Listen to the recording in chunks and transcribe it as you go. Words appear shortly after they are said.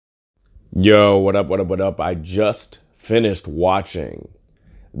Yo, what up, what up, what up? I just finished watching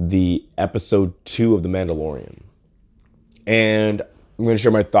the episode 2 of The Mandalorian. And I'm going to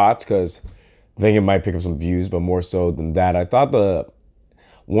share my thoughts because I think it might pick up some views, but more so than that, I thought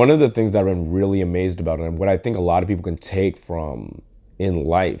one of the things that I've been really amazed about and what I think a lot of people can take from in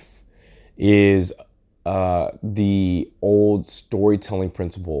life is the old storytelling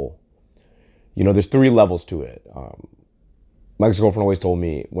principle. You know, there's 3 levels to it. My ex-girlfriend always told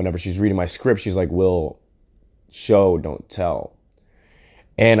me whenever she's reading my script, she's like, Will, show, don't tell.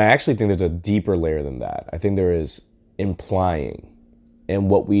 And I actually think there's a deeper layer than that. I think there is implying, and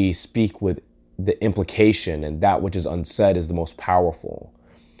what we speak with the implication and that which is unsaid is the most powerful.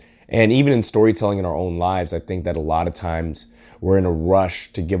 And even in storytelling in our own lives, I think that a lot of times we're in a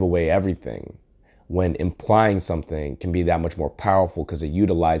rush to give away everything when implying something can be that much more powerful because it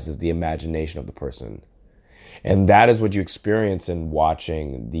utilizes the imagination of the person. And that is what you experience in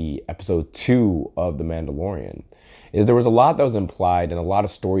watching the episode 2 of The Mandalorian, is there was a lot that was implied and a lot of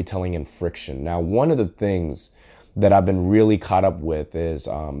storytelling and friction. Now, one of the things that I've been really caught up with is,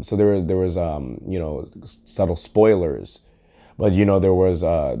 so there was subtle spoilers, but, there was,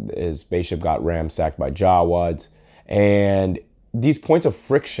 his spaceship got ramsacked by Jawas, and these points of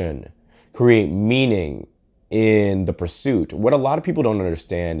friction create meaning in the pursuit. What a lot of people don't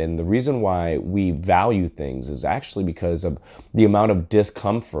understand, and the reason why we value things is actually because of the amount of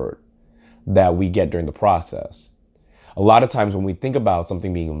discomfort that we get during the process. A lot of times when we think about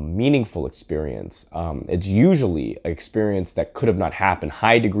something being a meaningful experience, it's usually an experience that could have not happened,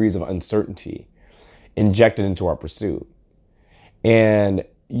 high degrees of uncertainty injected into our pursuit. And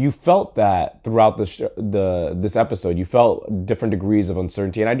you felt that throughout this episode. You felt different degrees of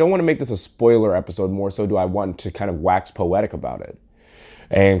uncertainty. And I don't want to make this a spoiler episode, more so do I want to kind of wax poetic about it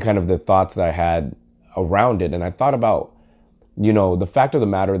and kind of the thoughts that I had around it. And I thought about, the fact of the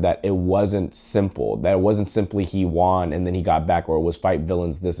matter that it wasn't simple, that it wasn't simply he won and then he got back, or it was fight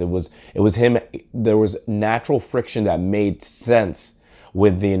villains. It was him. There was natural friction that made sense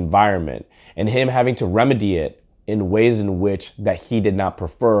with the environment and him having to remedy it in ways in which that he did not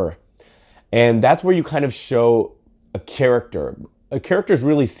prefer. And that's where you kind of show a character. A character is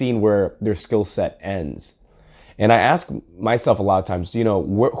really seen where their skill set ends. And I ask myself a lot of times,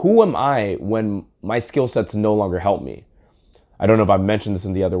 who am I when my skill sets no longer help me? I don't know if I've mentioned this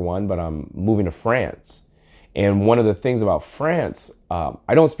in the other one, but I'm moving to France. And one of the things about France,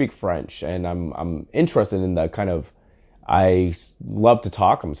 I don't speak French, and I'm interested in the kind of, I love to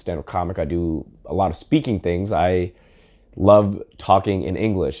talk. I'm a stand-up comic. I do a lot of speaking things. I love talking in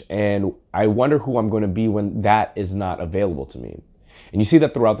English. And I wonder who I'm going to be when that is not available to me. And you see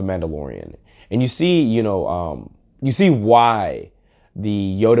that throughout The Mandalorian. And you see, you see why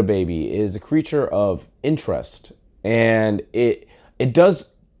the Yoda baby is a creature of interest. And it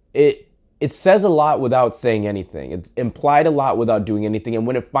says a lot without saying anything. It's implied a lot without doing anything. And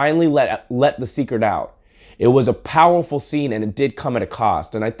when it finally let the secret out, it was a powerful scene, and it did come at a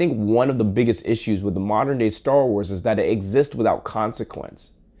cost. And I think one of the biggest issues with the modern day Star Wars is that it exists without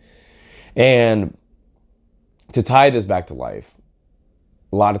consequence. And to tie this back to life,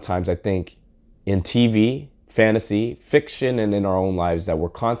 a lot of times I think in TV, fantasy, fiction, and in our own lives that we're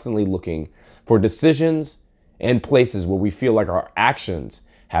constantly looking for decisions and places where we feel like our actions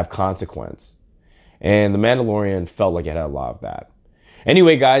have consequence. And The Mandalorian felt like it had a lot of that.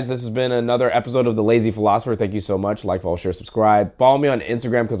 Anyway, guys, this has been another episode of The Lazy Philosopher. Thank you so much. Like, follow, share, subscribe. Follow me on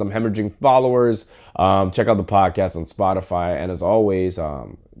Instagram because I'm hemorrhaging followers. Check out the podcast on Spotify. And as always,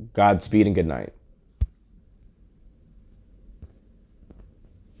 Godspeed and good night.